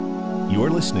You're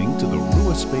listening to the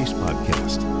Rua Space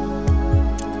Podcast.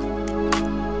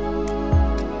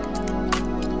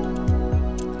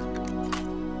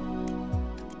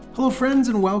 Hello, friends,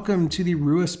 and welcome to the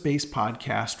Rua Space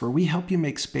Podcast, where we help you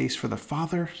make space for the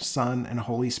Father, Son, and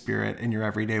Holy Spirit in your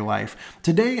everyday life.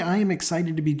 Today, I am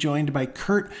excited to be joined by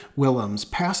Kurt Willems,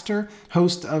 pastor,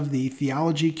 host of the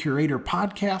Theology Curator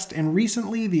podcast, and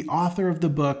recently the author of the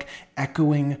book,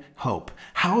 Echoing Hope: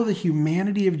 How the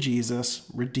Humanity of Jesus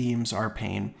Redeems Our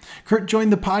Pain. Kurt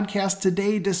joined the podcast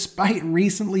today despite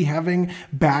recently having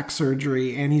back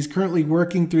surgery, and he's currently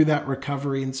working through that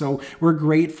recovery, and so we're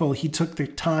grateful he took the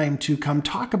time to come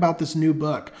talk about this new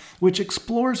book, which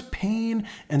explores pain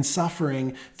and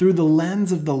suffering through the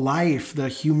lens of the life, the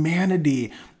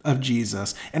humanity of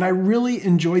Jesus. And I really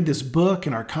enjoyed this book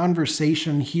and our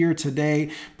conversation here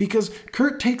today because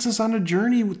Kurt takes us on a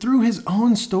journey through his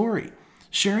own story,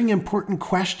 sharing important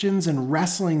questions and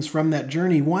wrestlings from that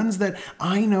journey, ones that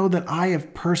I know that I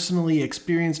have personally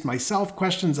experienced myself,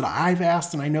 questions that I've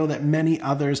asked, and I know that many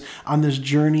others on this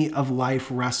journey of life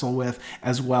wrestle with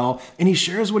as well. And he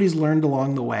shares what he's learned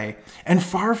along the way. And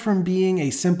far from being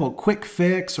a simple quick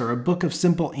fix or a book of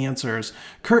simple answers,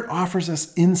 Kurt offers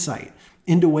us insight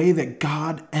into a way that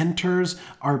God enters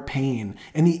our pain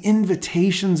and the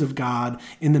invitations of God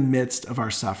in the midst of our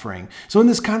suffering. So in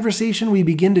this conversation, we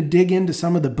begin to dig into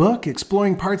some of the book,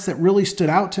 exploring parts that really stood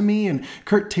out to me, and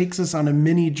Kurt takes us on a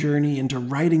mini journey into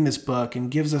writing this book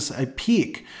and gives us a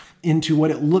peek into what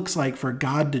it looks like for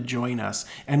God to join us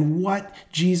and what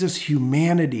Jesus'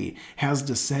 humanity has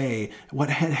to say, what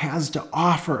it has to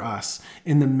offer us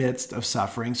in the midst of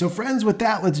suffering. So friends, with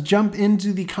that, let's jump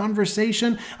into the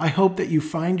conversation. I hope that you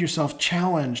find yourself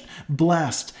challenged,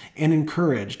 blessed, and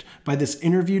encouraged by this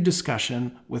interview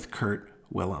discussion with Kurt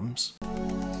Willems.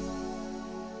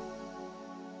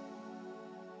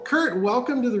 Kurt,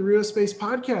 welcome to the Rua Space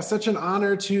Podcast. Such an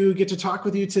honor to get to talk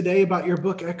with you today about your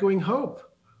book, Echoing Hope.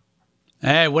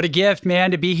 Hey, what a gift,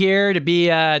 man, to be here, to be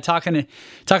talking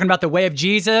about the way of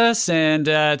Jesus and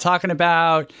talking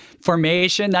about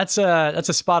formation. That's a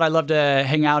spot I love to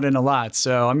hang out in a lot.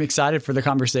 So I'm excited for the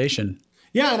conversation.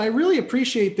 Yeah, and I really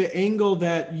appreciate the angle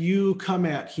that you come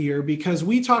at here, because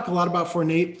we talk a lot about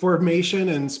formation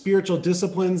and spiritual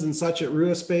disciplines and such at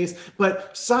Rua Space,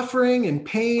 but suffering and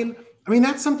pain, I mean,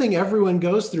 that's something everyone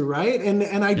goes through, right?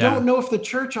 And I don't know if the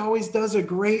church always does a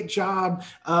great job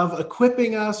of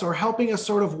equipping us or helping us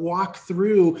sort of walk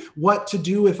through what to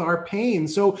do with our pain.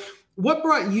 So what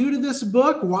brought you to this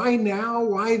book? Why now?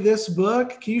 Why this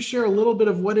book? Can you share a little bit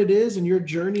of what it is and your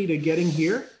journey to getting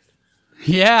here?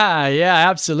 Yeah,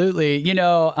 absolutely.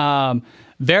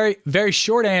 Very, very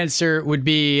short answer would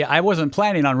be I wasn't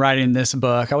planning on writing this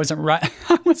book. I wasn't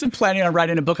planning on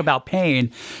writing a book about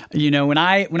pain. When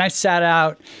I set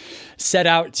out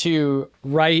to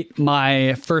write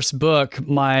my first book,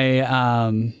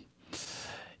 I've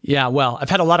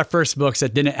had a lot of first books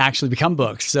that didn't actually become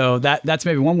books. So that's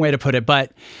maybe one way to put it.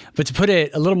 But to put it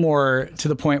a little more to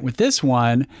the point with this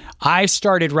one, I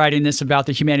started writing this about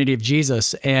the humanity of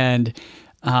Jesus. And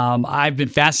I've been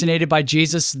fascinated by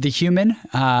Jesus, the human,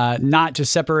 not to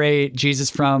separate Jesus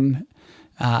from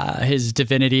his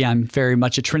divinity. I'm very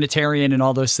much a Trinitarian and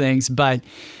all those things, but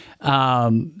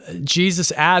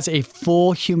Jesus as a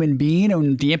full human being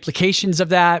and the implications of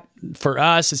that for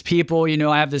us as people.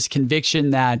 I have this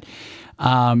conviction that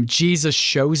Jesus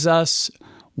shows us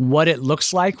what it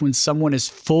looks like when someone is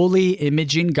fully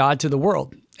imaging God to the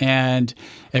world. And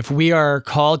if we are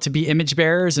called to be image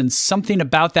bearers and something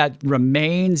about that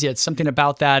remains, yet something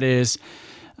about that is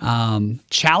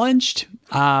challenged,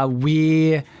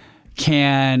 we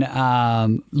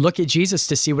can look at Jesus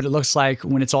to see what it looks like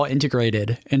when it's all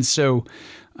integrated. And so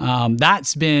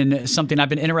that's been something I've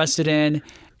been interested in.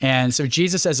 And so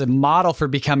Jesus as a model for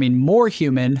becoming more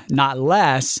human, not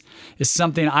less, is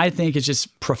something I think is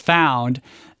just profound.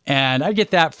 And I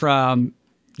get that from,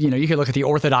 you can look at the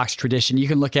Orthodox tradition. You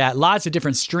can look at lots of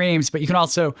different streams, but you can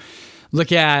also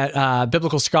look at a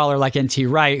biblical scholar like N.T.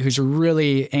 Wright, who's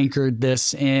really anchored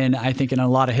this in, I think, in a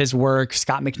lot of his work.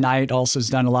 Scott McKnight also has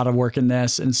done a lot of work in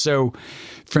this. And so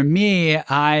for me,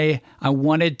 I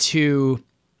wanted to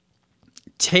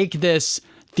take this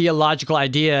theological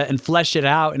idea and flesh it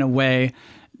out in a way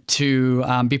to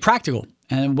be practical.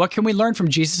 And what can we learn from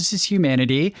Jesus'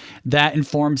 humanity that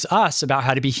informs us about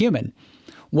how to be human?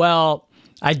 Well,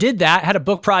 I did that, had a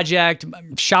book project,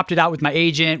 shopped it out with my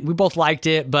agent. We both liked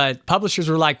it, but publishers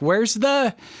were like, where's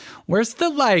the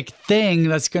thing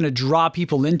that's going to draw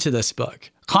people into this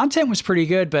book? Content was pretty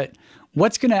good, but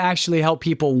what's going to actually help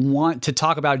people want to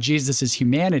talk about Jesus'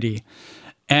 humanity?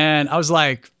 And I was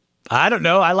like, I don't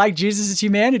know. I like Jesus'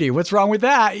 humanity. What's wrong with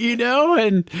that?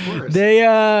 And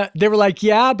they were like,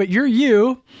 yeah, but you're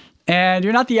you, and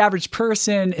you're not the average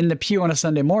person in the pew on a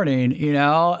Sunday morning,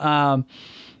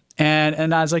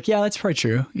 and I was like, yeah, that's probably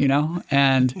true,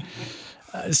 and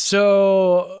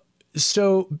so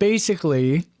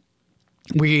basically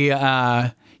we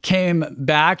came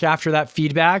back after that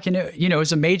feedback, and it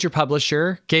was a major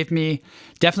publisher, definitely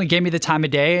gave me the time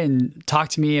of day and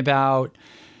talked to me about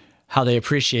how they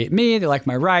appreciate me. They like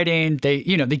my writing. They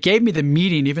gave me the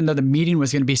meeting, even though the meeting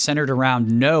was going to be centered around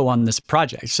no on this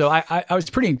project. So I was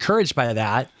pretty encouraged by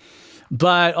that,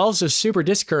 but also super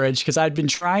discouraged because I'd been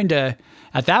trying to,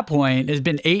 at that point, it's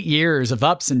been 8 years of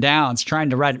ups and downs trying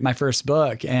to write my first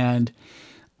book. And,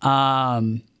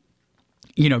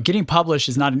 getting published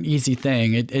is not an easy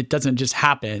thing. It doesn't just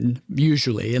happen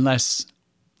usually, unless,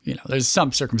 there's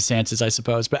some circumstances, I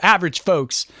suppose, but average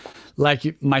folks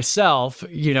like myself,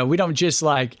 we don't just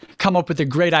like come up with a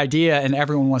great idea and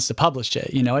everyone wants to publish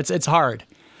it. It's hard.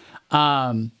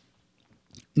 But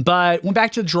went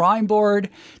back to the drawing board,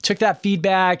 took that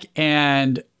feedback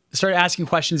and started asking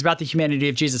questions about the humanity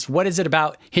of Jesus. What is it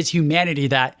about his humanity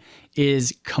that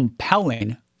is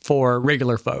compelling for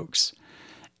regular folks?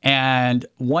 And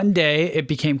one day it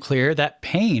became clear that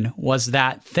pain was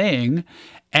that thing.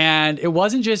 And it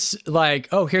wasn't just like,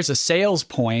 oh, here's a sales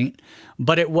point,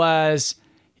 but it was,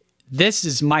 this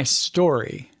is my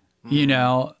story.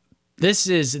 This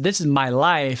is my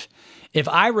life. If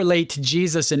I relate to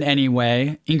Jesus in any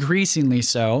way, increasingly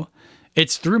so,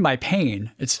 it's through my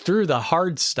pain. It's through the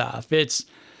hard stuff. It's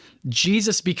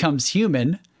Jesus becomes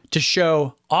human to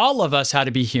show all of us how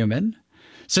to be human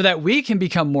so that we can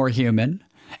become more human.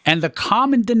 And the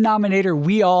common denominator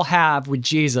we all have with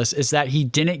Jesus is that he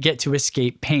didn't get to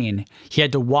escape pain. He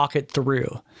had to walk it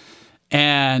through.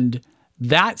 And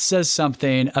that says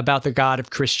something about the God of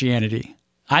Christianity.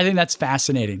 I think that's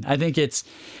fascinating. I think it's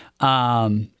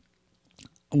one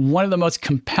of the most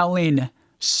compelling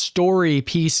story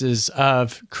pieces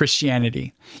of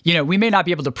Christianity. We may not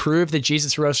be able to prove that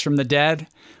Jesus rose from the dead.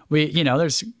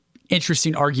 There's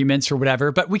interesting arguments or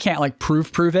whatever, but we can't like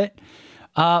prove it.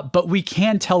 But we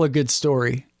can tell a good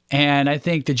story. And I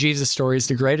think the Jesus story is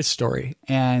the greatest story.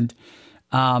 And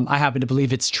I happen to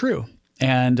believe it's true.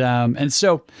 And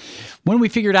so when we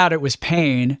figured out it was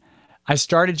pain, I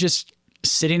started just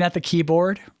sitting at the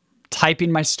keyboard,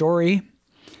 typing my story.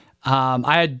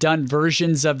 I had done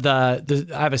versions of I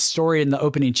have a story in the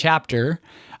opening chapter.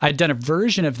 I had done a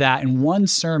version of that in one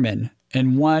sermon,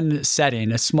 in one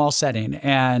setting, a small setting,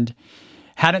 and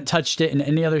hadn't touched it in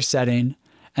any other setting.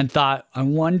 And thought, I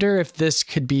wonder if this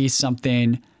could be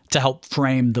something to help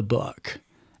frame the book.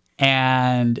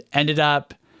 And ended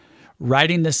up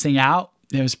writing this thing out.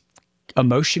 It was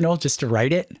emotional just to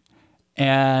write it.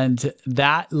 And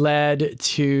that led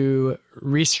to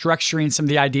restructuring some of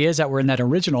the ideas that were in that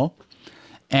original.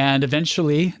 And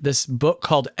eventually, this book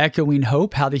called Echoing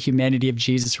Hope, How the Humanity of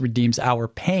Jesus Redeems Our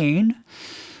Pain,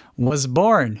 was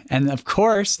born. And of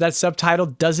course, that subtitle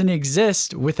doesn't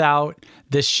exist without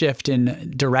this shift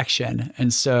in direction.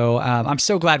 And so I'm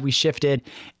so glad we shifted.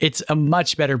 It's a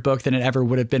much better book than it ever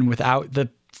would have been without the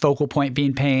focal point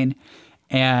being pain.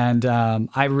 And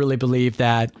I really believe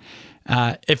that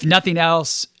if nothing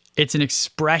else, it's an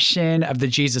expression of the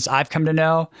Jesus I've come to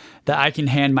know that I can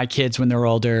hand my kids when they're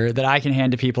older, that I can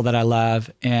hand to people that I love.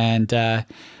 And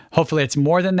hopefully it's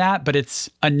more than that, but it's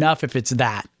enough if it's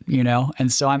that,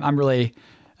 And so I'm really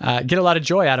get a lot of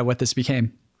joy out of what this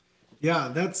became. Yeah,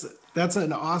 that's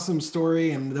an awesome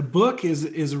story. And the book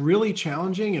is really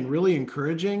challenging and really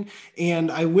encouraging.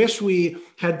 And I wish we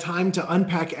had time to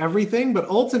unpack everything. But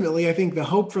ultimately, I think the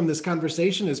hope from this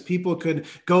conversation is people could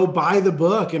go buy the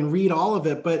book and read all of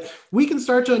it. But we can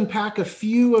start to unpack a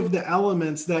few of the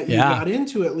elements that you got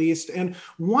into, at least. And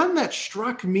one that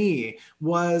struck me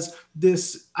was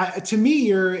this, to me,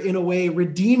 you're in a way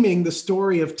redeeming the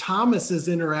story of Thomas's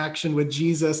interaction with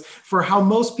Jesus for how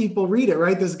most people read it,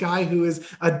 right? This guy who is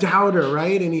a doubter,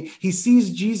 right? And he sees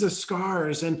Jesus'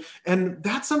 scars. And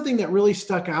that's something that really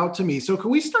stuck out to me. So can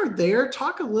we start there?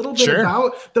 Talk a little bit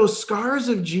about those scars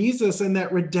of Jesus and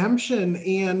that redemption.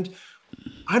 And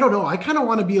I don't know, I kind of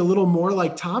want to be a little more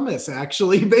like Thomas,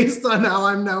 actually, based on how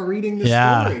I'm now reading this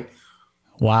story.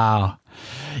 Wow.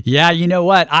 Yeah, you know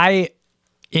what?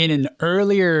 In an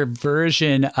earlier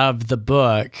version of the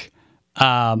book,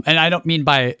 and I don't mean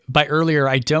by earlier,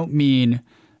 I don't mean,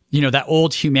 that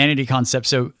old humanity concept.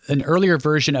 So an earlier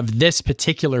version of this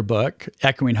particular book,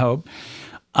 Echoing Hope,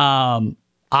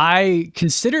 I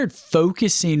considered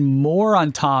focusing more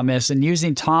on Thomas and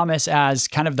using Thomas as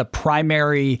kind of the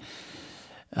primary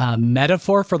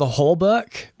metaphor for the whole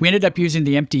book. We ended up using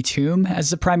the empty tomb as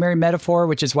the primary metaphor,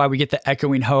 which is why we get the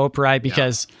echoing hope, right?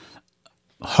 Because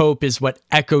hope is what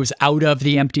echoes out of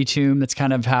the empty tomb. That's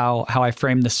kind of how I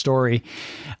frame the story.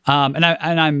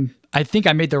 I think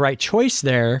I made the right choice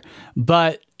there,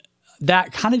 but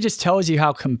that kind of just tells you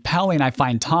how compelling I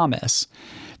find Thomas.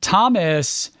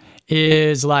 Thomas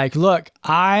is like, look,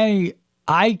 I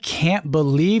can't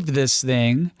believe this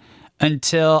thing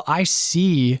until I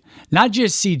not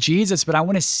just see Jesus, but I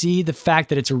want to see the fact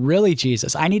that it's really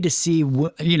Jesus. I need to see,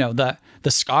 the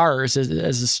scars as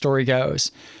the story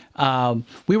goes.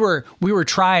 We were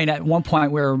trying at one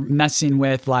point, we were messing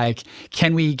with like,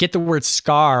 can we get the word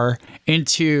scar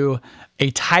into a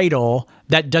title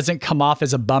that doesn't come off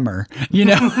as a bummer,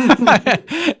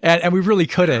 and we really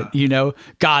couldn't,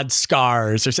 God's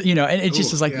scars or, and it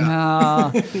just was like,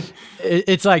 nah,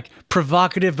 it's like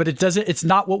provocative, but it's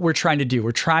not what we're trying to do.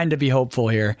 We're trying to be hopeful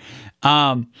here.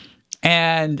 I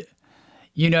think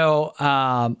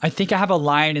I have a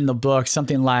line in the book,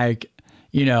 something like,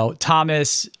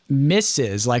 Thomas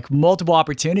misses like multiple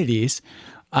opportunities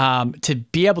to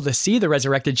be able to see the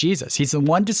resurrected Jesus. He's the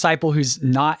one disciple who's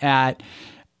not at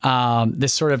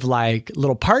this sort of like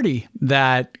little party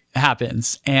that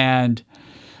happens. And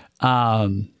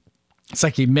it's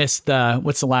like he missed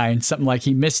what's the line? Something like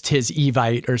he missed his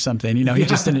Evite or something, he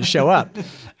just didn't show up.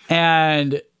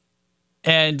 And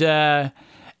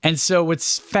so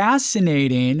what's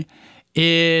fascinating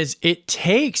is it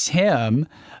takes him,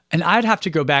 and I'd have to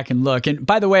go back and look. And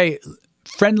by the way,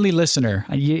 friendly listener,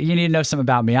 you need to know something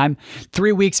about me. I'm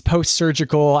 3 weeks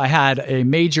post-surgical. I had a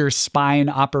major spine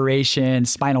operation,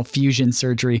 spinal fusion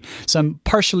surgery. So I'm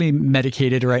partially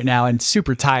medicated right now and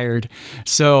super tired.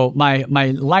 So my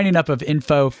lining up of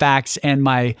info, facts, and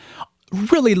my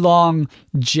really long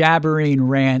jabbering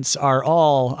rants are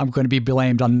all, I'm going to be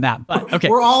blamed on that. But okay.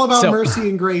 We're all about mercy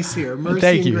and grace here.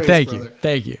 Thank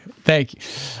you.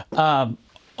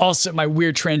 Also, my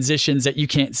weird transitions that you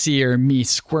can't see are me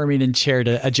squirming in chair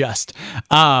to adjust.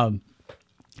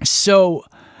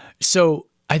 So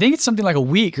I think it's something like a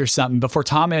week or something before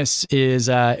Thomas is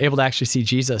able to actually see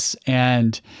Jesus,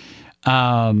 and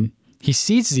he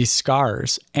sees these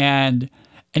scars, and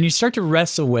you start to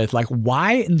wrestle with like,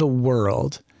 why in the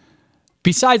world,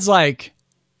 besides like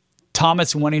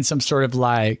Thomas wanting some sort of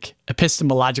like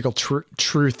epistemological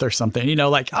truth or something,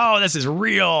 like, oh, this is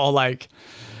real, like.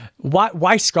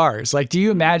 Why scars? Like, do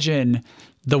you imagine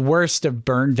the worst of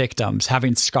burn victims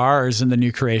having scars in the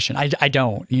new creation? I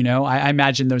don't, I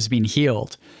imagine those being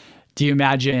healed. Do you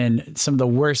imagine some of the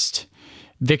worst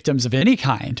victims of any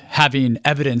kind having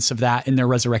evidence of that in their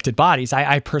resurrected bodies?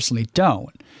 I personally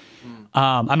don't.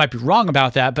 I might be wrong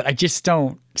about that, but I just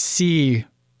don't see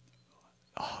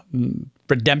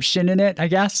redemption in it, I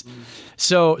guess.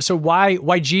 So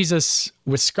why Jesus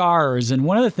with scars? And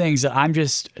one of the things that I'm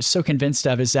just so convinced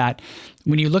of is that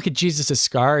when you look at Jesus's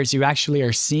scars, you actually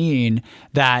are seeing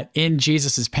that in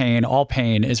Jesus's pain, all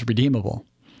pain is redeemable.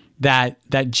 That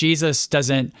Jesus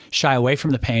doesn't shy away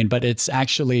from the pain, but it's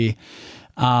actually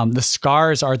the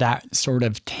scars are that sort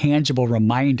of tangible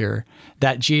reminder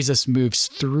that Jesus moves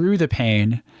through the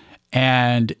pain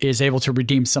and is able to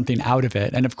redeem something out of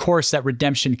it. And of course, that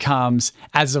redemption comes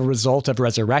as a result of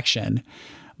resurrection,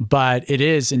 but it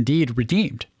is indeed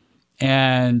redeemed.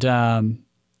 And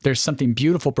there's something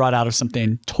beautiful brought out of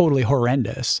something totally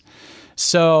horrendous.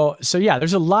 So yeah,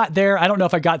 there's a lot there. I don't know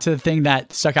if I got to the thing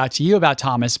that stuck out to you about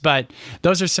Thomas, but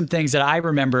those are some things that I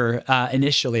remember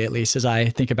initially, at least, as I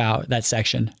think about that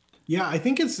section. Yeah, I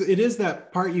think it is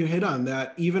that part you hit on,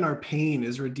 that even our pain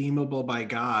is redeemable by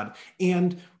God.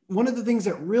 And one of the things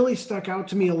that really stuck out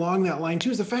to me along that line too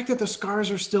is the fact that the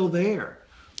scars are still there.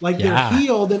 Like they're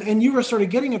healed, and you were sort of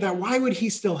getting at that. Why would he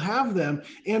still have them?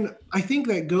 And I think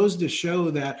that goes to show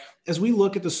that as we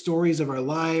look at the stories of our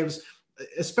lives,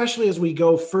 especially as we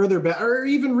go further back, or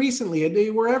even recently,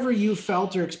 wherever you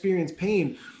felt or experienced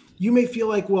pain, you may feel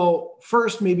like, well,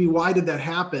 first, maybe why did that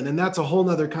happen? And that's a whole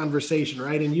nother conversation,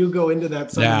 right? And you go into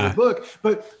that some of your book,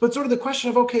 but sort of the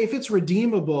question of, okay, if it's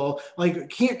redeemable, like,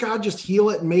 can't God just heal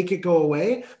it and make it go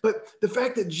away? But the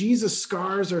fact that Jesus'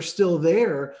 scars are still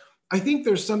there, I think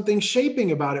there's something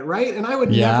shaping about it, right? And I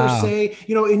would never say,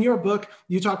 in your book,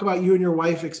 you talk about you and your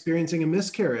wife experiencing a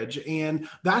miscarriage. And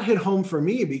that hit home for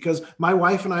me because my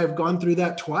wife and I have gone through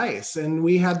that twice. And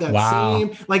we had that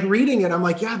same, like reading it, I'm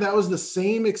like, yeah, that was the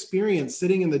same experience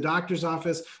sitting in the doctor's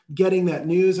office, getting that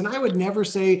news. And I would never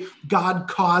say God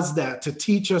caused that to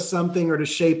teach us something or to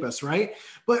shape us, right?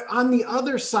 But on the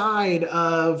other side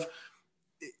of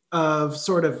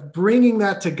sort of bringing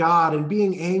that to God and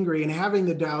being angry and having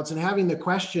the doubts and having the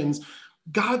questions,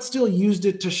 God still used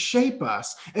it to shape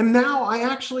us. And now I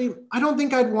don't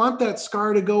think I'd want that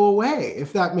scar to go away,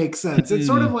 if that makes sense. It's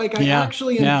sort of like I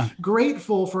actually am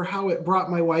grateful for how it brought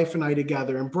my wife and I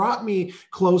together and brought me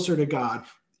closer to God.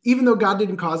 Even though God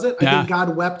didn't cause it, I think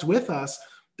God wept with us.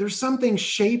 There's something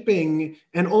shaping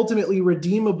and ultimately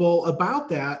redeemable about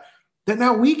that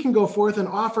now we can go forth and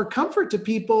offer comfort to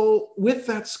people with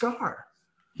that scar.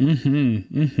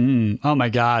 Oh my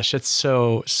gosh, that's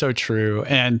so true.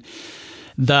 And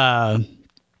the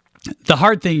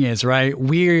hard thing is, right?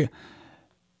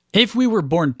 If we were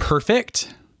born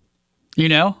perfect,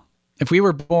 if we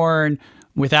were born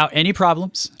without any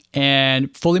problems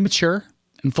and fully mature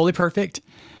and fully perfect,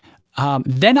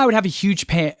 then I would have a huge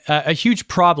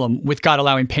problem with God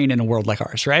allowing pain in a world like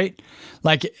ours, right?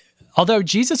 Like, although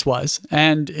Jesus was,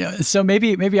 and so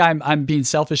maybe I'm being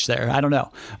selfish there. I don't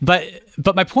know, but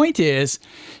my point is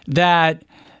that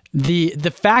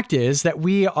the fact is that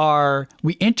we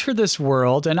enter this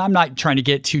world, and I'm not trying to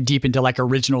get too deep into like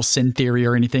original sin theory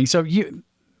or anything. So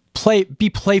be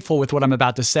playful with what I'm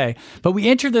about to say, but we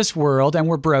enter this world and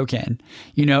we're broken,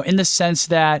 in the sense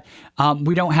that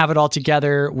we don't have it all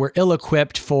together. We're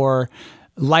ill-equipped for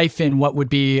life in what would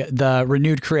be the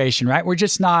renewed creation, right?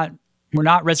 We're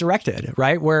not resurrected,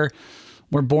 right? We're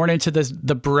born into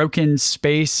the broken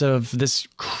space of this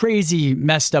crazy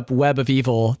messed up web of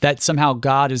evil that somehow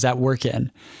God is at work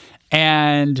in.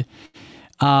 And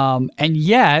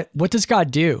yet, what does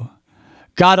God do?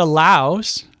 God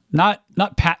allows, God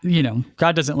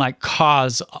doesn't like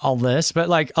cause all this, but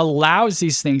like allows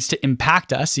these things to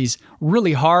impact us, these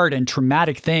really hard and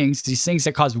traumatic things, these things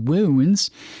that cause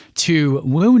wounds to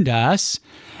wound us.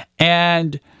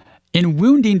 And in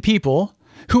wounding people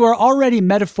who are already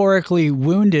metaphorically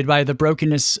wounded by the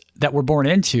brokenness that we're born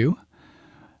into,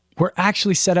 we're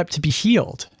actually set up to be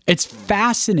healed. It's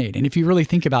fascinating if you really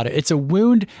think about it. It's a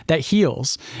wound that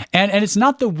heals. And it's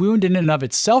not the wound in and of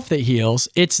itself that heals.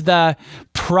 It's the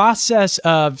process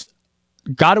of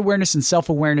God awareness and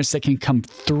self-awareness that can come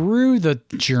through the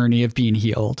journey of being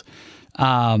healed.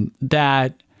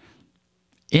 That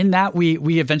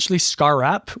we eventually scar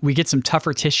up, we get some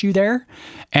tougher tissue there.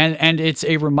 And it's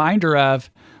a reminder of,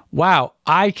 wow,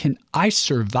 I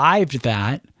survived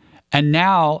that. And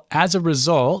now as a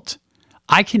result,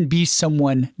 I can be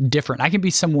someone different. I can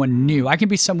be someone new. I can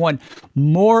be someone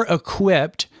more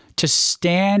equipped to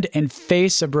stand and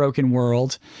face a broken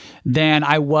world than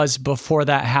I was before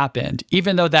that happened.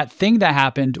 Even though that thing that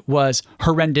happened was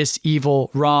horrendous, evil,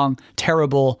 wrong,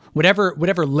 terrible, whatever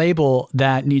label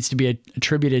that needs to be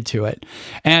attributed to it.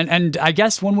 And I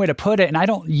guess one way to put it, and I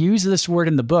don't use this word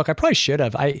in the book, I probably should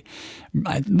have. I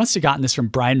must have gotten this from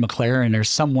Brian McLaren or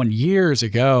someone years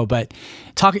ago, but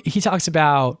he talks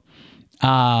about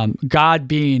God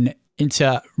being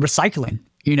into recycling,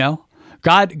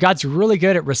 God's really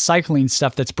good at recycling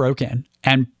stuff that's broken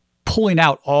and pulling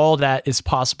out all that is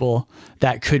possible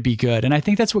that could be good. And I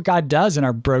think that's what God does in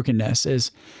our brokenness,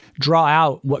 is draw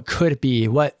out what could be,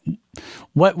 what's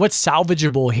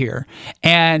salvageable here.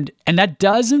 And that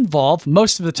does involve,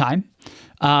 most of the time,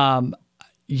 I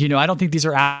don't think these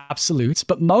are absolutes,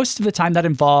 but most of the time that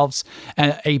involves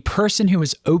a person who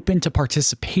is open to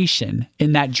participation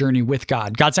in that journey with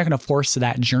God. God's not going to force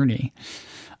that journey.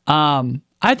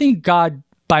 I think God,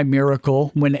 by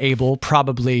miracle, when able,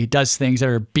 probably does things that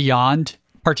are beyond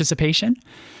participation.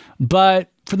 But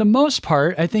for the most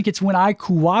part, I think it's when I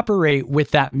cooperate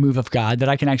with that move of God that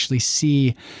I can actually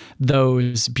see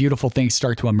those beautiful things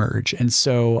start to emerge. And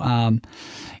so, I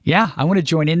want to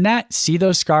join in that, see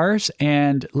those scars,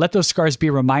 and let those scars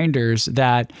be reminders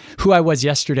that who I was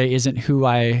yesterday isn't who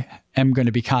I am going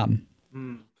to become.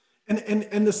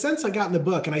 And the sense I got in the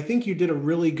book, and I think you did a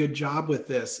really good job with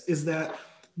this, is that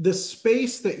the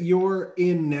space that you're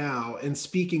in now and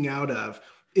speaking out of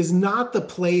is not the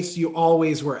place you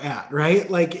always were at, right?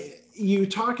 Like you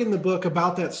talk in the book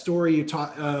about that story you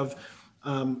talk of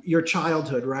your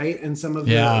childhood, right? And some of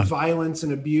the violence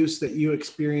and abuse that you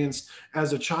experienced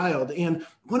as a child. And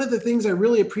one of the things I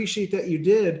really appreciate that you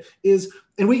did is,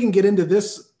 and we can get into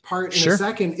this part in a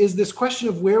second, is this question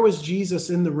of where was Jesus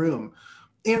in the room?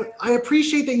 And I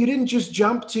appreciate that you didn't just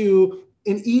jump to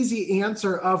an easy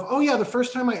answer of, oh yeah, the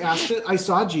first time I asked it, I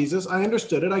saw Jesus, I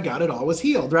understood it, I got it, all was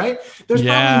healed, right? There's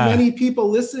probably many people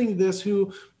listening to this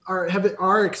who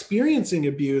are experiencing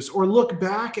abuse or look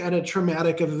back at a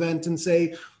traumatic event and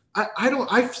say,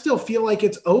 I still feel like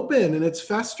it's open and it's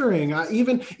festering.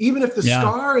 Even if the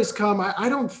scar has come, I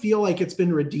don't feel like it's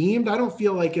been redeemed. I don't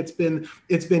feel like it's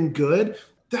been good.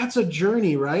 That's a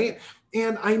journey, right?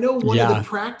 And I know one of the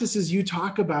practices you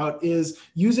talk about is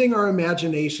using our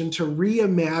imagination to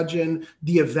reimagine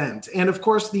the event. And of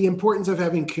course, the importance of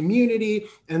having community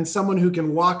and someone who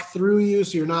can walk through you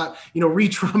so you're not,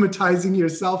 re-traumatizing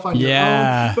yourself on your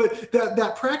own. But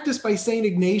that practice by St.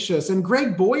 Ignatius, and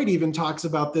Greg Boyd even talks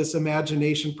about this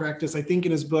imagination practice, I think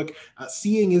in his book,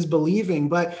 Seeing is Believing.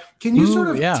 But can you sort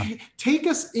of take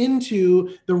us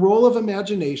into the role of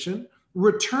imagination,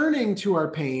 returning to our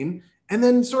pain, and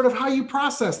then sort of how you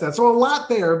process that? So a lot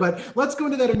there, but let's go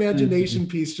into that imagination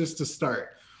piece just to start.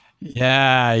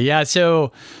 Yeah.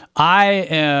 So I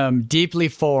am deeply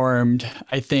formed,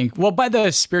 I think, by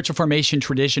the spiritual formation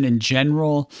tradition in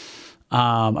general.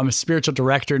 I'm a spiritual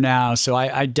director now, so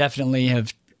I definitely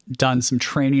have done some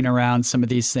training around some of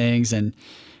these things. And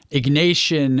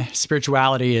Ignatian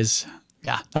spirituality is,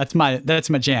 that's my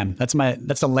jam. That's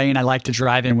the lane I like to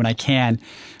drive in when I can,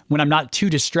 when I'm not too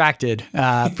distracted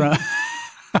from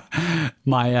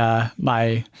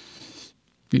my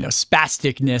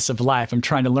spasticness of life. I'm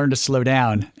trying to learn to slow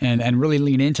down and really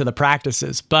lean into the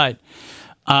practices. But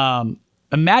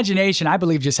imagination, I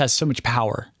believe, just has so much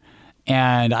power.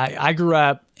 And I grew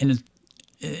up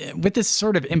with this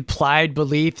sort of implied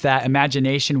belief that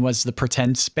imagination was the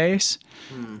pretend space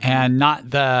and not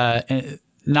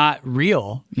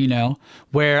real,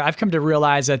 where I've come to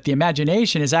realize that the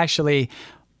imagination is actually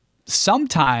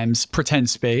sometimes pretend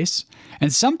space,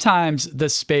 and sometimes the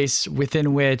space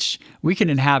within which we can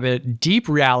inhabit deep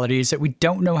realities that we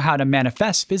don't know how to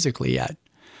manifest physically yet.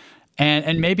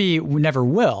 And maybe we never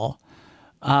will.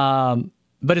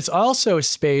 But it's also a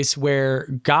space where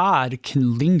God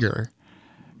can linger.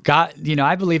 God,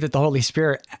 I believe that the Holy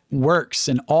Spirit works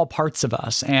in all parts of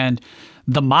us, and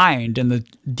the mind and the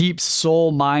deep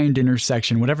soul mind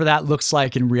intersection, whatever that looks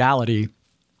like in reality,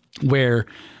 where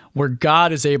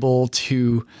God is able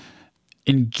to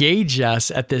engage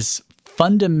us at this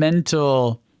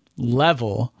fundamental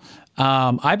level,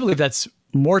 I believe that's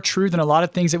more true than a lot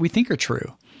of things that we think are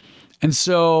true. And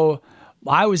so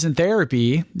I was in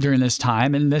therapy during this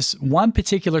time, and this one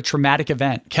particular traumatic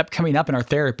event kept coming up in our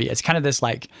therapy. It's kind of this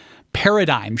like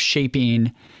paradigm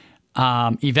shaping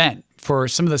event for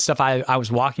some of the stuff I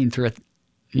was walking through.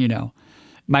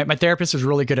 My therapist was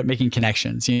really good at making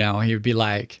connections. He would be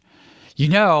like,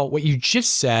 what you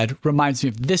just said reminds me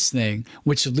of this thing,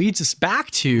 which leads us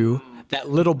back to that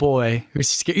little boy who's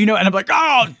scared, and I'm like,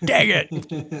 oh, dang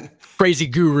it. Crazy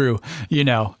guru,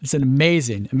 it's an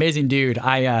amazing, amazing dude.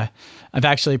 I've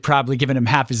actually probably given him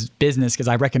half his business because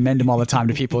I recommend him all the time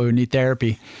to people who need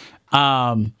therapy.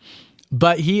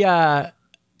 But he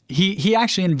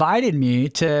actually invited me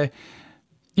to,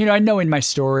 I know in my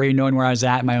story, knowing where I was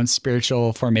at in my own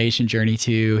spiritual formation journey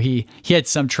too, he had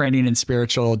some training in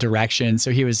spiritual direction.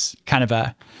 So he was kind of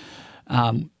a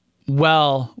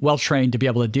well trained to be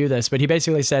able to do this. But he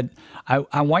basically said,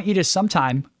 I want you to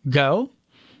sometime go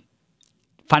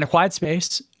find a quiet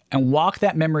space and walk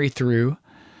that memory through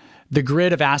the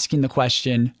grid of asking the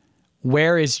question,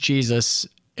 where is Jesus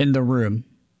in the room?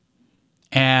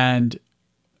 And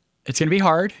it's going to be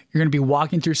hard. You're going to be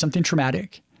walking through something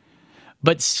traumatic.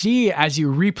 But see, as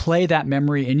you replay that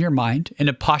memory in your mind in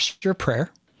a posture of prayer,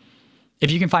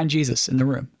 if you can find Jesus in the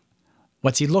room.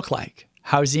 What's he look like?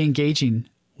 How is he engaging?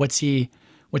 What's he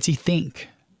think?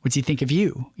 What's he think of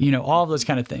you? All of those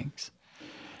kind of things.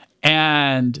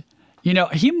 And,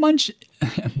 he must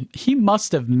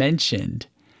have mentioned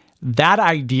that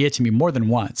idea to me more than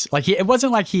once. Like it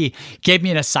wasn't like he gave me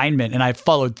an assignment and I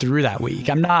followed through that week.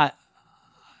 That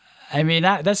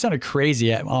sounded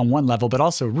crazy on one level, but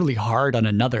also really hard on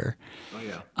another. Oh,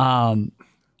 yeah.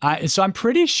 So I'm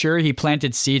pretty sure he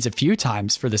planted seeds a few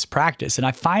times for this practice. And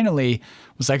I finally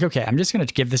was like, okay, I'm just going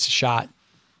to give this a shot.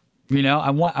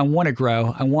 I want to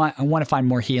grow. I want to find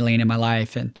more healing in my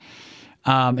life. And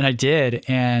I did.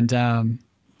 And, how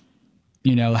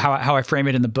I frame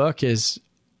it in the book is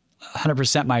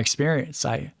 100% my experience.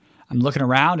 I'm looking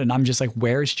around and I'm just like,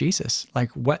 where is Jesus? Like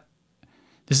what?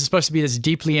 This is supposed to be this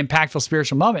deeply impactful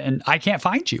spiritual moment, and I can't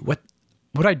find you. What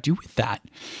do I do with that?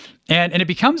 And it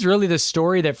becomes really the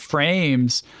story that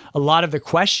frames a lot of the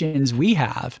questions we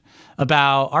have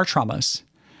about our traumas.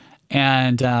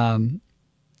 And I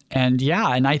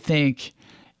think,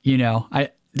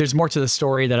 there's more to the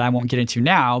story that I won't get into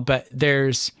now, but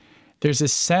there's a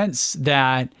sense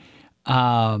that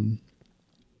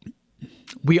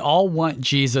we all want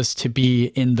Jesus to be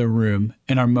in the room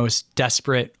in our most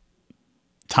desperate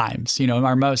times, in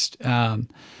our most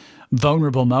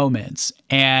vulnerable moments.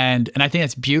 And I think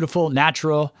that's beautiful,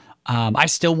 natural. I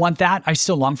still want that. I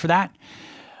still long for that.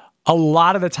 A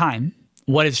lot of the time,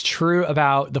 what is true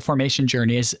about the formation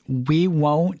journey is we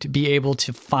won't be able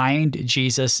to find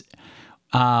Jesus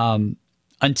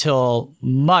until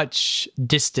much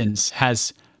distance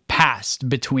has passed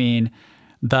between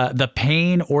the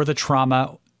pain or the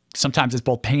trauma. Sometimes it's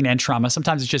both pain and trauma.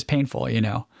 Sometimes it's just painful,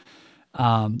 the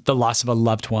loss of a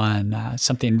loved one,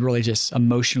 something really just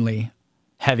emotionally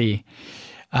heavy.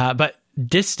 But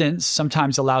distance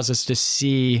sometimes allows us to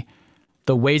see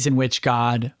the ways in which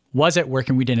God was at work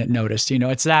and we didn't notice.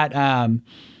 It's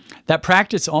that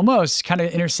practice almost kind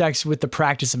of intersects with the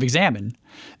practice of examine.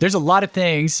 There's a lot of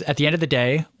things at the end of the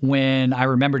day when I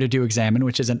remember to do examine,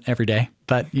 which isn't every day,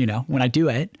 but when I do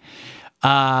it,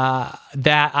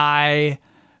 that I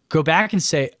go back and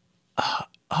say,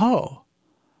 oh,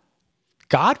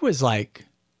 God was like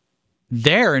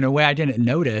there in a way I didn't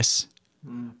notice.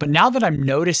 But now that I'm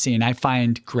noticing, I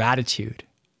find gratitude.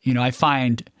 I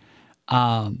find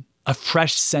a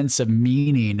fresh sense of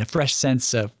meaning, a fresh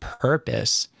sense of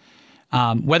purpose.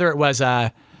 Whether it was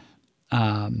a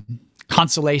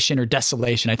consolation or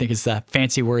desolation, I think is the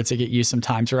fancy words that get used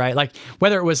sometimes, right? Like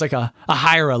whether it was like a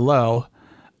high or a low,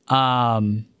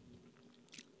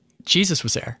 Jesus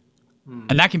was there.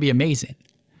 And that can be amazing.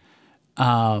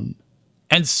 And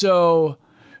so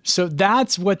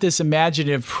that's what this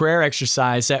imaginative prayer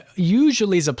exercise that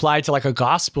usually is applied to like a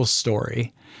gospel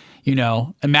story,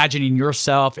 imagining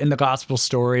yourself in the gospel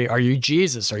story. Are you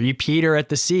Jesus? Are you Peter at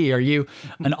the sea? Are you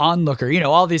an onlooker?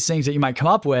 All these things that you might come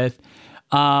up with.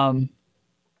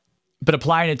 But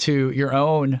applying it to your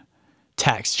own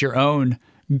text, your own,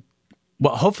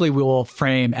 what hopefully we will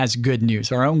frame as good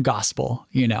news, our own gospel,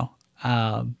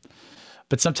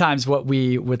 but sometimes what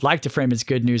we would like to frame as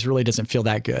good news really doesn't feel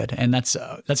that good. And that's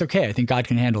okay. I think God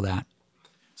can handle that.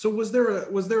 So was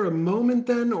there a moment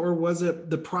then, or was it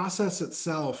the process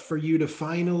itself for you to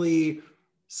finally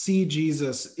see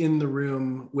Jesus in the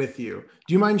room with you?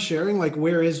 Do you mind sharing, like,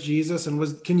 where is Jesus?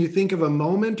 And can you think of a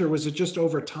moment, or was it just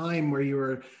over time where you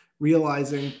were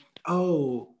realizing,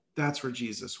 oh, that's where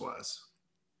Jesus was?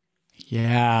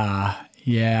 Yeah.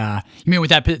 You mean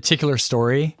with that particular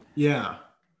story? Yeah.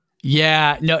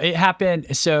 Yeah, no, it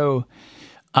happened. So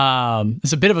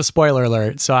it's a bit of a spoiler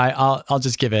alert, so I'll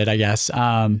just give it, I guess.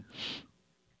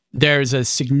 There's a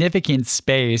significant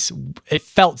space. It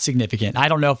felt significant. I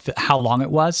don't know how long it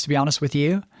was, to be honest with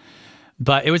you,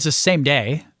 but it was the same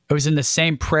day. It was in the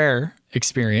same prayer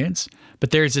experience, but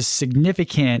there's a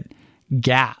significant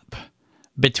gap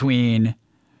between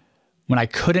when I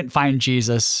couldn't find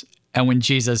Jesus and when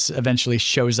Jesus eventually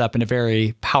shows up in a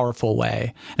very powerful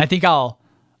way. And I think I'll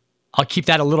keep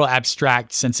that a little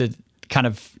abstract since it kind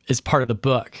of is part of the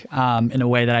book in a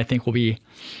way that I think will be,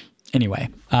 anyway,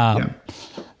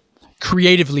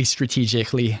 creatively,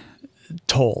 strategically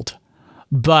told.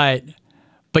 But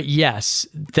yes,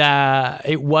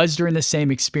 it was during the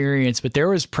same experience, but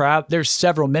there's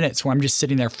several minutes where I'm just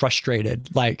sitting there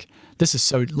frustrated. Like, this is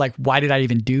so, like, why did I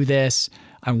even do this?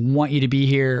 I want you to be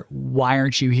here. Why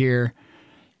aren't you here?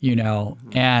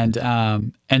 And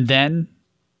then,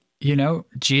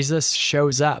 Jesus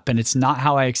shows up and it's not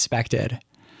how I expected.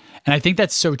 And I think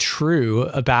that's so true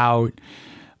about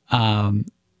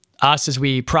us as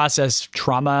we process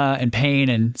trauma and pain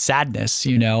and sadness,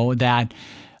 that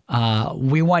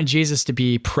we want Jesus to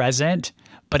be present,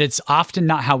 but it's often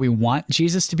not how we want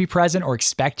Jesus to be present or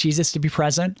expect Jesus to be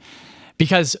present.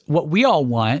 Because what we all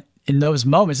want in those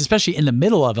moments, especially in the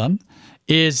middle of them,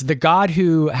 is the God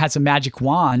who has a magic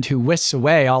wand who whisks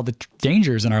away all the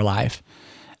dangers in our life.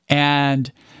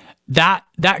 And that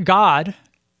God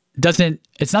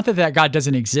it's not that God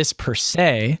doesn't exist per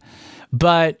se,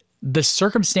 but the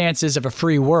circumstances of a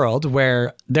free world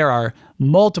where there are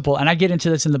multiple, and I get into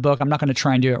this in the book, I'm not going to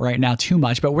try and do it right now too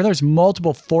much, but where there's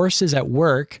multiple forces at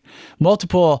work,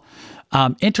 multiple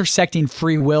intersecting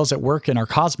free wills at work in our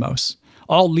cosmos,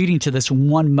 all leading to this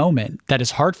one moment that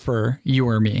is hard for you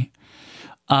or me.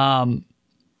 God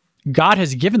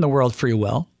has given the world free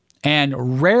will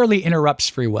and rarely interrupts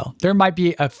free will. There might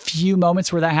be a few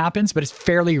moments where that happens, but it's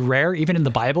fairly rare. Even in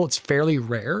the Bible, it's fairly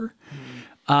rare.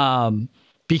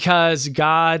 Because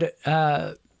God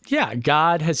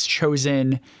has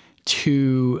chosen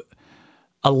to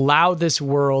allow this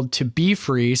world to be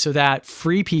free so that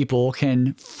free people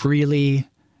can freely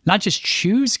not just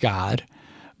choose God,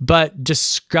 but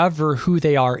discover who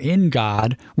they are in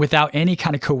God without any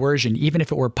kind of coercion, even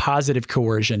if it were positive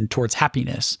coercion towards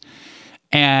happiness.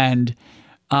 And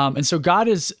so God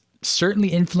is certainly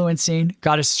influencing.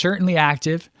 God is certainly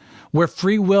active. Where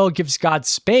free will gives God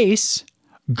space,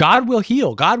 God will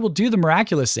heal. God will do the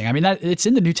miraculous thing. I mean, it's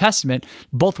in the New Testament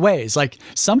both ways. Like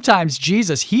sometimes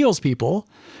Jesus heals people,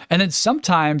 and then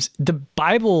sometimes the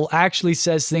Bible actually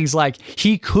says things like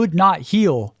he could not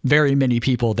heal very many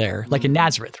people there, like in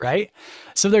Nazareth, right?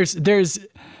 So there's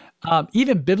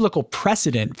even biblical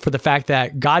precedent for the fact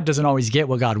that God doesn't always get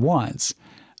what God wants.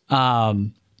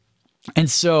 And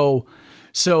so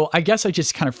I guess I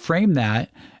just kind of frame that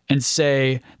and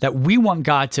say that we want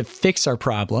God to fix our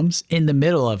problems in the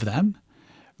middle of them.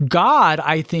 God,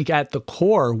 I think at the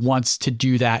core, wants to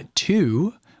do that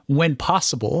too, when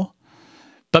possible.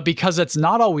 But because that's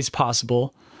not always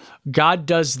possible, God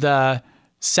does the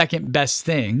second best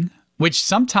thing, which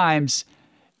sometimes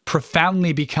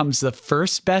profoundly becomes the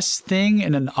first best thing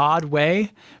in an odd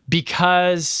way,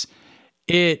 because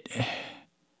there's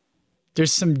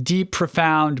some deep,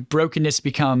 profound brokenness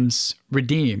becomes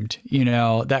redeemed,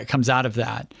 that comes out of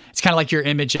that. It's kind of like your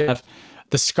image of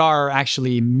the scar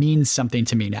actually means something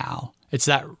to me now. It's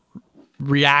that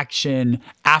reaction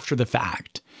after the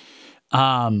fact.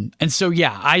 And so,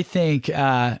 yeah, I think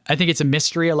it's a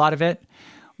mystery, a lot of it,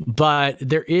 but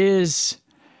there is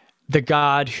the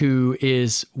God who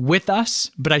is with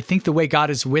us. But I think the way God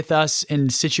is with us in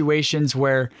situations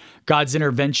where God's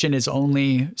intervention is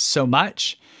only so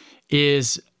much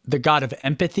is the God of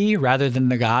empathy rather than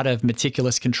the God of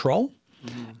meticulous control.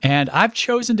 Mm-hmm. And I've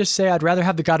chosen to say I'd rather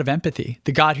have the God of empathy,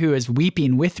 the God who is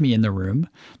weeping with me in the room,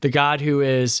 the God who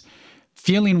is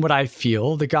feeling what I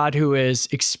feel, the God who is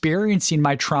experiencing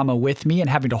my trauma with me and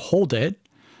having to hold it,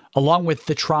 along with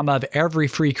the trauma of every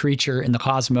free creature in the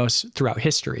cosmos throughout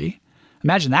history.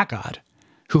 Imagine that God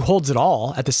who holds it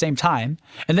all at the same time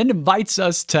and then invites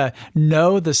us to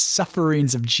know the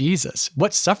sufferings of Jesus.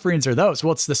 What sufferings are those?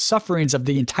 Well, it's the sufferings of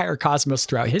the entire cosmos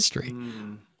throughout history,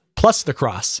 plus the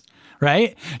cross,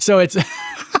 right? So it's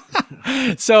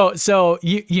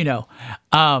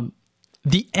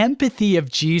the empathy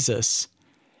of Jesus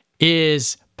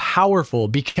is powerful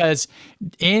because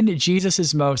in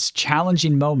Jesus's most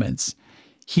challenging moments,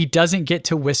 he doesn't get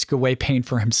to whisk away pain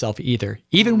for himself either.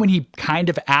 Even when he kind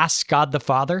of asks God the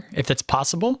Father if that's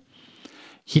possible,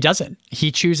 he doesn't.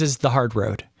 He chooses the hard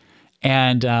road.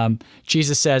 And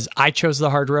Jesus says, I chose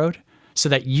the hard road so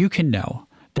that you can know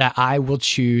that I will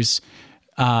choose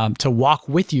to walk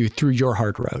with you through your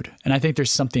hard road. And I think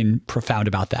there's something profound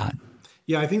about that.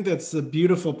 Yeah, I think that's the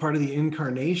beautiful part of the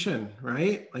incarnation,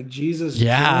 right? Like Jesus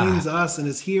joins us and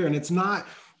is here. And it's not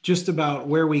just about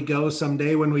where we go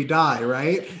someday when we die,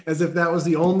 right? As if that was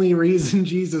the only reason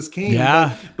Jesus came.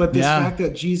 But this fact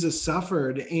that Jesus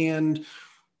suffered. And,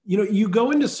 you go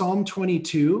into Psalm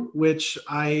 22, which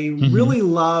I really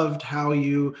loved how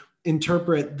you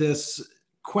interpret this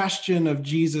question of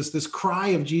Jesus, this cry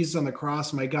of Jesus on the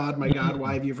cross, my God,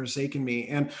 why have you forsaken me?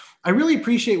 And I really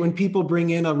appreciate when people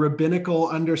bring in a rabbinical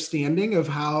understanding of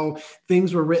how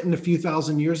things were written a few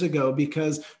thousand years ago,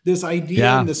 because this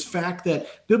idea and this fact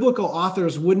that biblical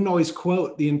authors wouldn't always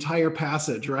quote the entire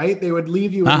passage, right? They would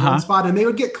leave you in one spot and they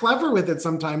would get clever with it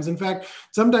sometimes. In fact,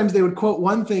 sometimes they would quote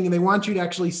one thing and they want you to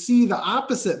actually see the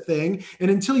opposite thing.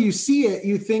 And until you see it,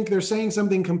 you think they're saying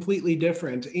something completely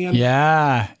different. And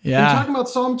talking about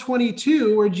Psalm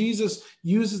 22, where Jesus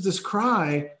uses this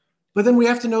cry, but then we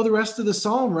have to know the rest of the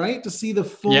Psalm, right? To see the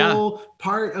full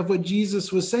part of what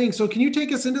Jesus was saying. So can you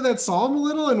take us into that Psalm a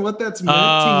little and what that's meant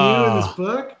to you in this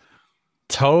book?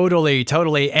 Totally.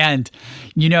 And,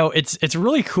 it's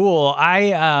really cool.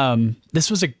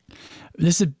 This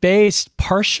is based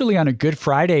partially on a Good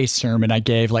Friday sermon I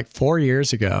gave like 4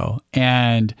 years ago.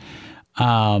 And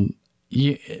I'll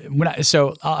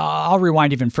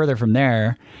rewind even further from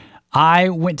there. I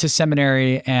went to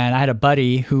seminary and I had a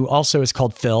buddy who also is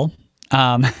called Phil.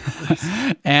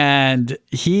 And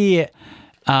he,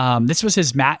 this was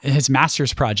his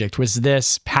master's project, was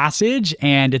this passage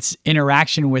and its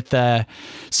interaction with the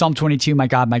Psalm 22, my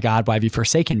God, why have you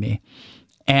forsaken me?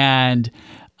 And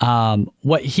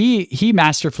what he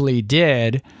masterfully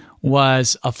did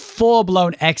was a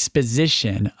full-blown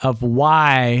exposition of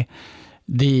why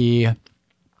the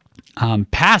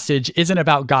passage isn't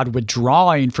about God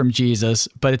withdrawing from Jesus,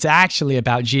 but it's actually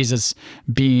about Jesus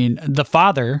being the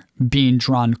Father being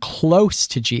drawn close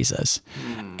to Jesus.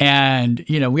 And,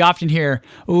 we often hear,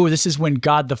 this is when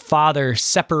God the Father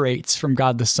separates from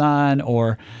God the Son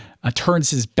or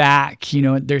turns his back.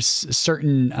 There's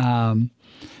certain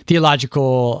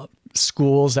theological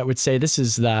schools that would say this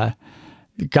is the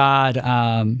God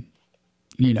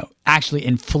actually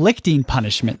inflicting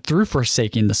punishment through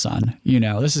forsaking the Son.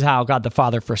 This is how God the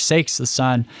Father forsakes the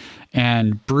Son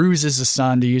and bruises the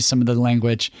Son, to use some of the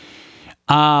language.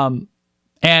 And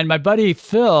my buddy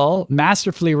Phil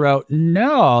masterfully wrote,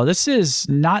 no, this is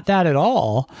not that at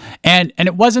all. And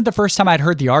it wasn't the first time I'd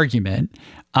heard the argument.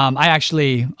 I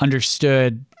actually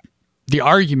understood the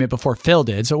argument before Phil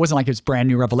did, so it wasn't like it was brand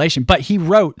new revelation, but he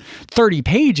wrote 30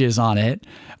 pages on it,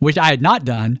 which I had not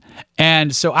done.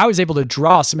 And so I was able to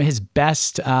draw some of his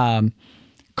best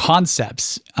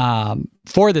concepts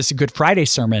for this Good Friday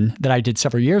sermon that I did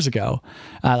several years ago,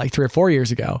 like 3 or 4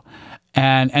 years ago.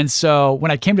 And so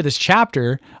when I came to this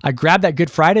chapter, I grabbed that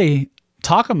Good Friday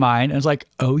talk of mine and I was like,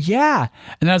 oh yeah.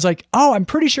 And then I was like, oh, I'm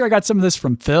pretty sure I got some of this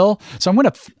from Phil. So I'm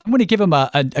going to give him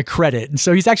a credit. And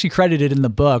so he's actually credited in the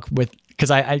book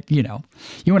because I you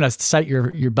want to cite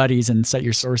your buddies and cite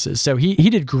your sources. So he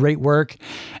did great work,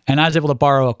 and I was able to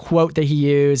borrow a quote that he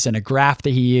used and a graph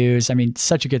that he used. I mean,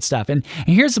 such a good stuff. And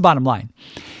here's the bottom line.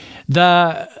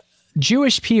 The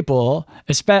Jewish people,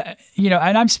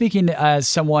 and I'm speaking as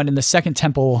someone in the Second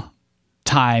Temple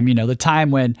time, the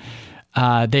time when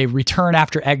they return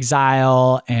after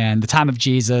exile and the time of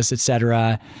Jesus,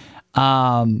 etc.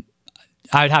 I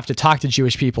would have to talk to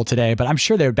Jewish people today, but I'm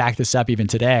sure they would back this up even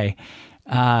today,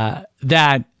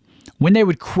 that when they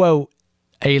would quote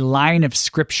a line of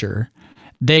scripture,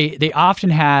 they often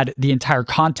had the entire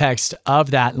context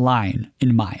of that line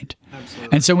in mind. Absolutely.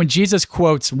 And so when Jesus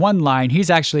quotes one line, he's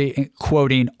actually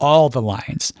quoting all the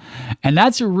lines. And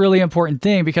that's a really important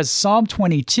thing, because Psalm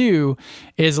 22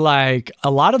 is like a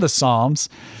lot of the Psalms.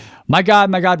 My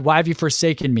God, why have you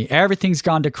forsaken me? Everything's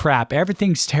gone to crap.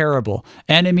 Everything's terrible.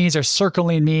 Enemies are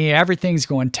circling me. Everything's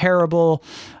going terrible.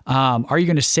 Are you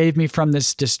going to save me from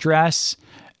this distress?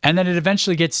 And then it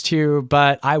eventually gets to,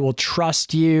 but I will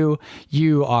trust you.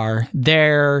 You are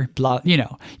there. Blah,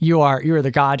 you are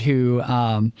the God who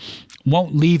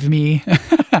won't leave me.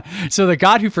 So the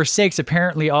God who forsakes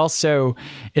apparently also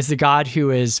is the God who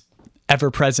is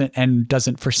ever present and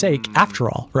doesn't forsake after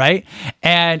all, right?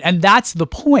 And that's the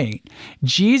point.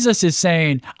 Jesus is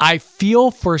saying, I feel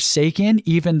forsaken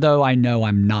even though I know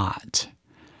I'm not.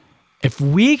 If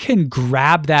we can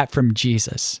grab that from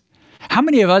Jesus, how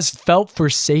many of us felt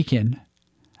forsaken?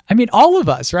 I mean, all of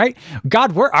us, right?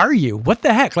 God, where are you? What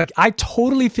the heck? Like, I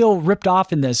totally feel ripped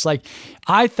off in this. Like,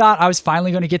 I thought I was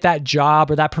finally going to get that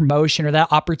job or that promotion or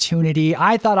that opportunity.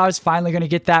 I thought I was finally going to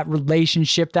get that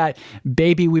relationship, that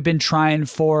baby we've been trying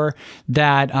for,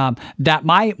 that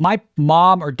my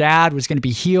mom or dad was going to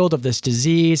be healed of this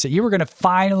disease, that you were going to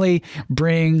finally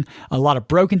bring a lot of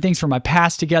broken things from my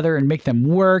past together and make them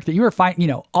work, that you were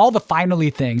all the finally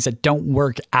things that don't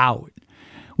work out.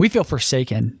 We feel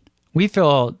forsaken. We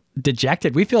feel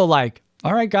dejected. We feel like,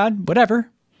 all right, God, whatever.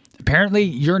 Apparently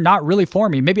you're not really for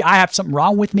me. Maybe I have something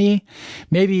wrong with me.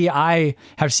 Maybe I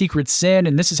have secret sin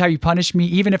and this is how you punish me.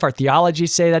 Even if our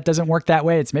theologies say that doesn't work that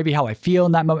way, it's maybe how I feel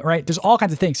in that moment, right? There's all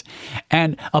kinds of things.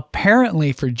 And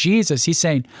apparently for Jesus, he's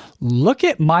saying, look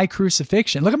at my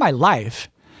crucifixion, look at my life,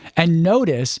 and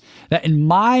notice that in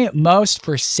my most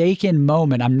forsaken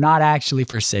moment, I'm not actually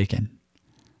forsaken.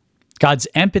 God's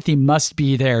empathy must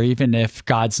be there even if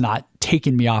God's not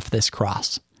taking me off this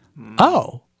cross.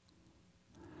 Oh,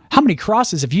 how many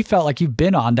crosses have you felt like you've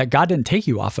been on that God didn't take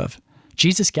you off of?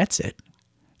 Jesus gets it.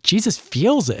 Jesus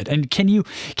feels it. And can you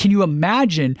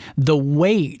imagine the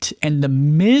weight and the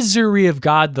misery of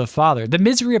God the Father, the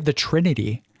misery of the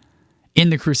Trinity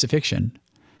in the crucifixion?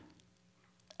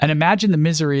 And imagine the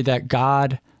misery that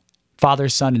God, Father,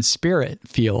 Son, and Spirit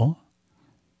feel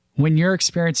when you're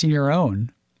experiencing your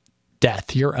own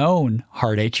death, your own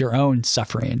heartache, your own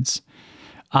sufferings.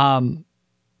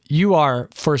 You are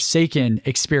forsaken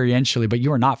experientially, but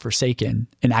you are not forsaken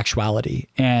in actuality.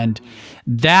 And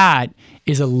that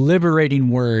is a liberating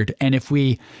word. And if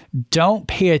we don't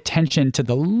pay attention to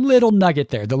the little nugget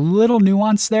there, the little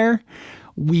nuance there,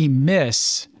 we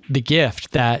miss the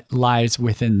gift that lies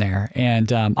within there.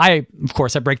 And I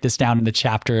break this down in the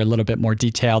chapter a little bit more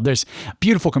detailed. There's a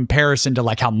beautiful comparison to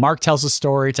like how Mark tells a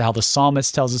story to how the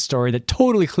psalmist tells a story that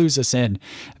totally clues us in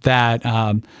that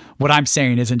what I'm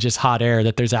saying isn't just hot air,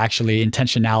 that there's actually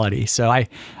intentionality. So I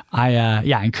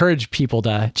encourage people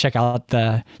to check out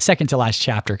the second to last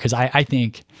chapter, because I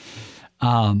think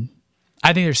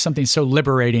there's something so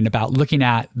liberating about looking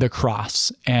at the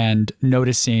cross and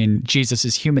noticing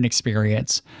Jesus's human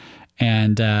experience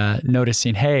and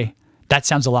noticing, hey, that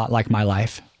sounds a lot like my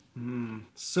life.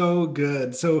 So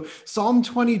good. So Psalm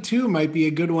 22 might be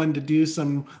a good one to do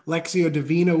some Lectio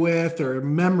Divina with, or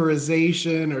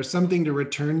memorization, or something to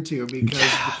return to,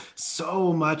 because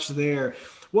so much there.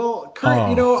 Well,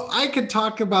 Kurt, I could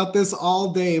talk about this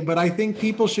all day, but I think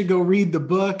people should go read the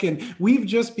book, and we've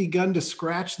just begun to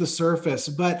scratch the surface.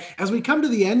 But as we come to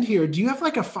the end here, do you have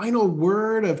like a final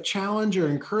word of challenge or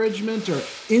encouragement or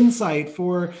insight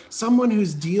for someone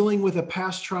who's dealing with a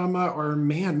past trauma, or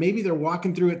maybe they're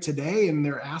walking through it today and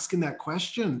they're asking that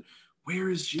question, where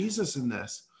is Jesus in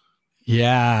this?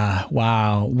 Yeah.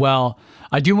 Wow. Well,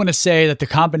 I do want to say that the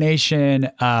combination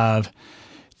of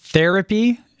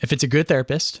therapy if it's a good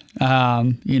therapist,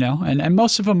 and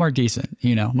most of them are decent,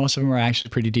 most of them are actually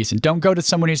pretty decent. Don't go to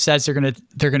someone who says they're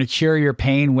going to cure your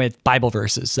pain with Bible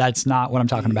verses. That's not what I'm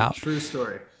talking about. True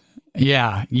story.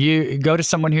 Yeah. You go to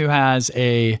someone who has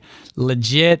a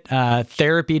legit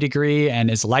therapy degree and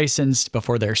is licensed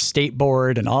before their state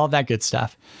board and all of that good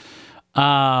stuff.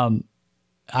 I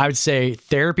would say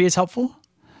therapy is helpful.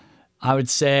 I would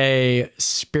say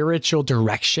spiritual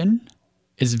direction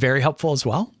is very helpful as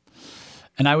well.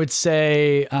 And I would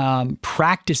say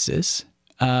practices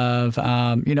of,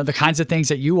 the kinds of things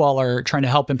that you all are trying to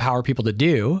help empower people to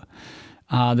do,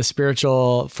 the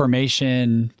spiritual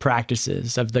formation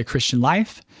practices of the Christian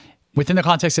life within the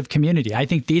context of community. I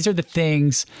think these are the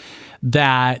things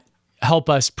that help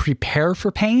us prepare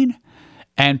for pain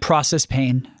and process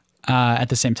pain at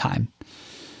the same time.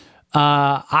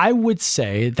 I would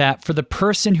say that for the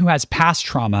person who has past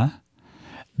trauma,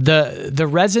 the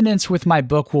resonance with my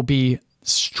book will be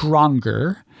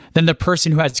stronger than the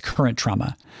person who has current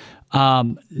trauma.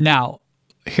 Now,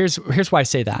 here's why I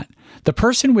say that. The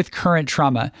person with current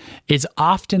trauma is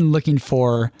often looking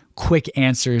for quick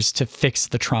answers to fix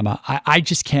the trauma. I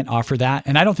just can't offer that.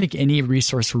 And I don't think any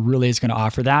resource really is going to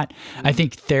offer that. I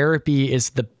think therapy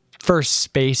is the first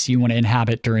space you want to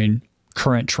inhabit during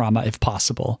current trauma, if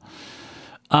possible.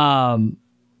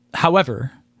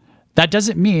 However, that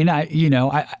doesn't mean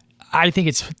I think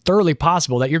it's thoroughly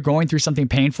possible that you're going through something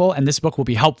painful and this book will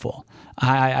be helpful.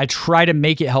 I try to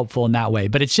make it helpful in that way,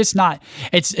 but it's just not,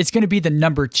 it's going to be the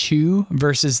number 2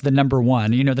 versus the number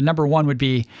 1. The number 1 would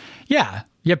be, you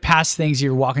have past things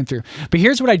you're walking through. But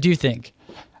here's what I do think.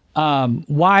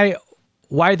 Why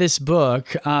this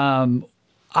book?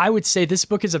 I would say this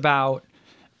book is about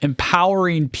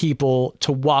empowering people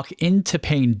to walk into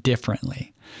pain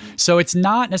differently. So it's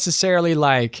not necessarily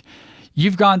like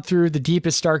you've gone through the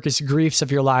deepest, darkest griefs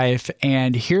of your life,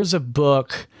 and here's a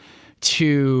book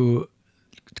to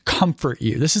comfort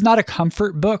you. This is not a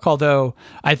comfort book, although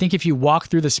I think if you walk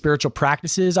through the spiritual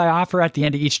practices I offer at the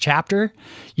end of each chapter,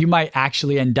 you might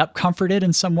actually end up comforted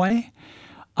in some way.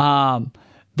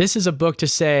 This is a book to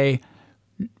say,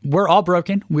 we're all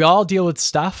broken. We all deal with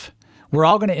stuff. We're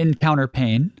all going to encounter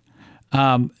pain.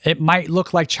 It might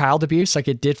look like child abuse like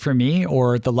it did for me,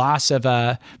 or the loss of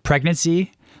a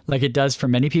pregnancy like it does for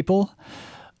many people.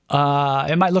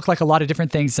 It might look like a lot of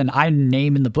different things than I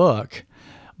name in the book.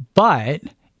 But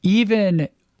even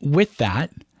with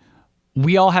that,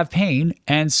 we all have pain.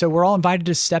 And so we're all invited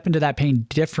to step into that pain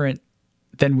different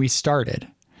than we started.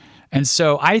 And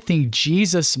so I think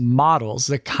Jesus models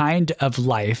the kind of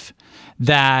life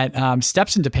that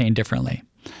steps into pain differently.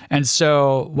 And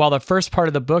so while the first part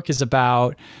of the book is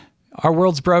about our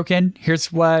world's broken,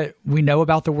 here's what we know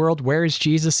about the world. Where is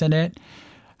Jesus in it?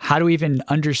 How do we even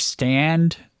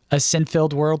understand a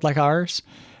sin-filled world like ours?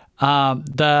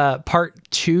 The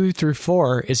part 2 through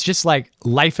 4 is just like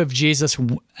life of Jesus.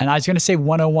 And I was going to say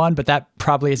 101, but that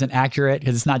probably isn't accurate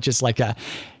because it's not just like a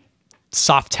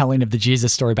soft telling of the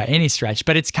Jesus story by any stretch,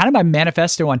 but it's kind of my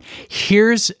manifesto on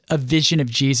here's a vision of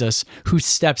Jesus who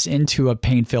steps into a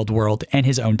pain-filled world and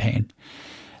his own pain.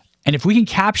 And if we can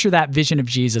capture that vision of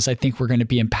Jesus, I think we're going to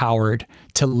be empowered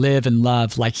to live and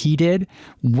love like he did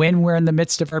when we're in the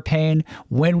midst of our pain,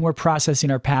 when we're processing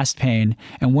our past pain,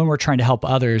 and when we're trying to help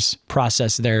others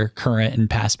process their current and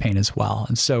past pain as well.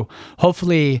 And so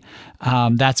hopefully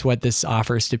that's what this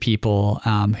offers to people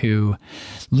who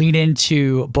lean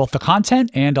into both the content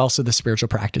and also the spiritual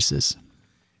practices.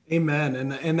 Amen.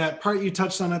 And that part you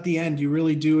touched on at the end, you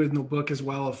really do in the book as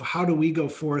well, of how do we go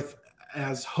forth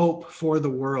as hope for the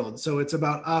world. So it's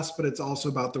about us, but it's also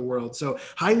about the world. So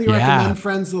highly recommend,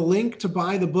 friends. The link to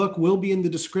buy the book will be in the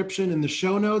description in the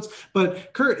show notes.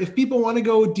 But Kurt, if people want to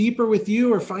go deeper with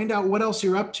you or find out what else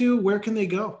you're up to, where can they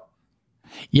go?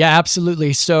 Yeah,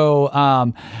 absolutely. So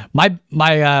my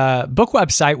book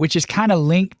website, which is kind of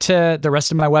linked to the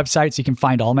rest of my website, so you can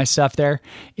find all my stuff there,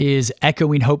 is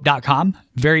echoinghope.com.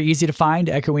 Very easy to find,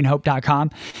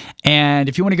 echoinghope.com. And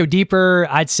if you want to go deeper,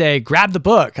 I'd say grab the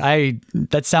book.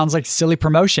 That sounds like silly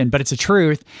promotion, but it's the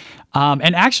truth.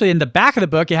 And actually in the back of the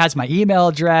book, it has my email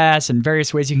address and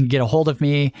various ways you can get a hold of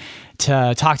me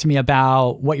to talk to me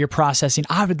about what you're processing.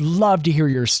 I would love to hear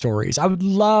your stories. I would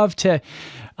love to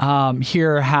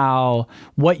hear how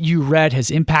what you read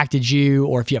has impacted you,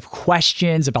 or if you have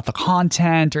questions about the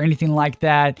content or anything like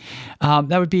that.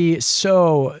 That would be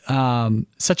such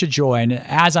a joy. And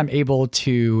as I'm able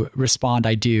to respond,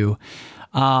 I do.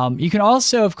 You can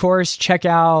also, of course, check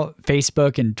out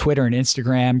Facebook and Twitter and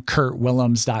Instagram,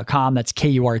 kurtwillems.com. That's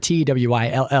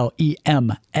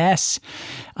KurtWillems.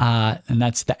 And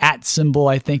that's the @ symbol,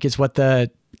 I think, is what the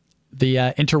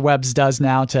interwebs does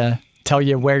now to tell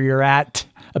you where you're at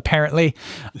apparently.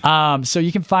 So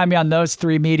you can find me on those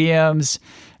 3 mediums.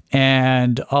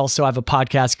 And also I have a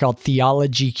podcast called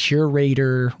Theology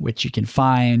Curator, which you can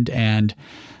find. And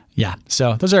yeah,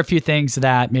 so those are a few things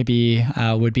that maybe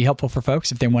would be helpful for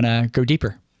folks if they want to go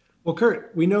deeper. Well,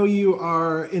 Kurt, we know you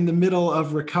are in the middle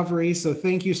of recovery, so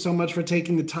thank you so much for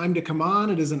taking the time to come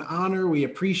on. It is an honor. We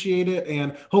appreciate it,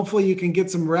 and hopefully you can get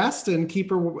some rest and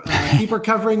keep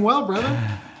recovering well,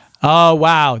 brother. Oh,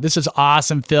 wow. This is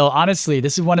awesome, Phil. Honestly,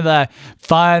 this is one of the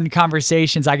fun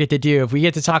conversations I get to do. If we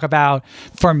get to talk about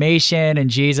formation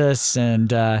and Jesus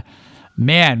and,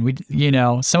 man,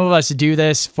 some of us do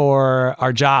this for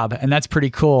our job, and that's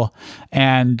pretty cool.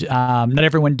 And not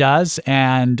everyone does.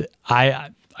 And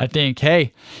I think,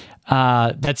 hey,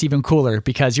 that's even cooler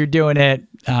because you're doing it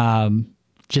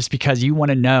just because you want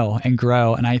to know and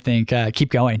grow. And I think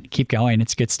keep going.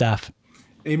 It's good stuff.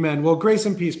 Amen. Well, grace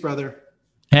and peace, brother.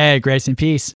 Hey, grace and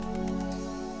peace.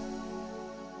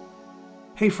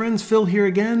 Hey friends, Phil here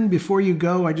again. Before you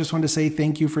go, I just want to say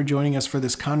thank you for joining us for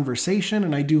this conversation,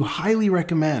 and I do highly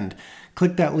recommend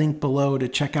click that link below to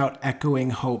check out Echoing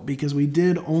Hope, because we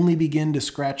did only begin to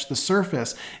scratch the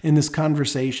surface in this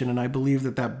conversation, and I believe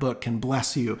that book can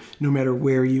bless you no matter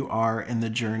where you are in the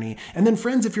journey. And then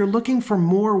friends, if you're looking for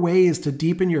more ways to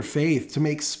deepen your faith, to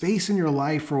make space in your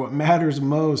life for what matters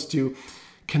most, to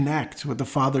connect with the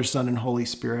Father, Son, and Holy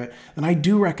Spirit, then I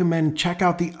do recommend check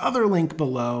out the other link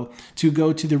below to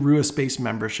go to the Rua Space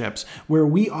memberships, where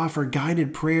we offer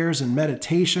guided prayers and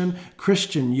meditation,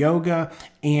 Christian yoga,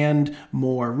 and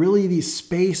more. Really, these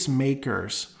space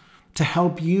makers to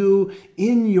help you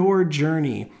in your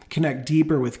journey connect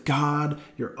deeper with God,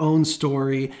 your own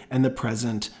story, and the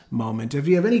present moment. If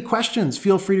you have any questions,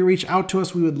 feel free to reach out to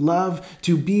us. We would love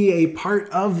to be a part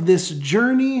of this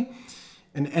journey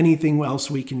and anything else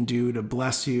we can do to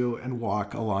bless you and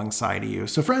walk alongside of you.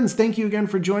 So friends, thank you again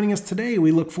for joining us today.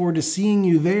 We look forward to seeing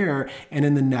you there and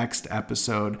in the next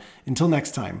episode. Until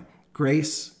next time,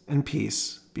 grace and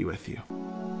peace be with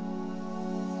you.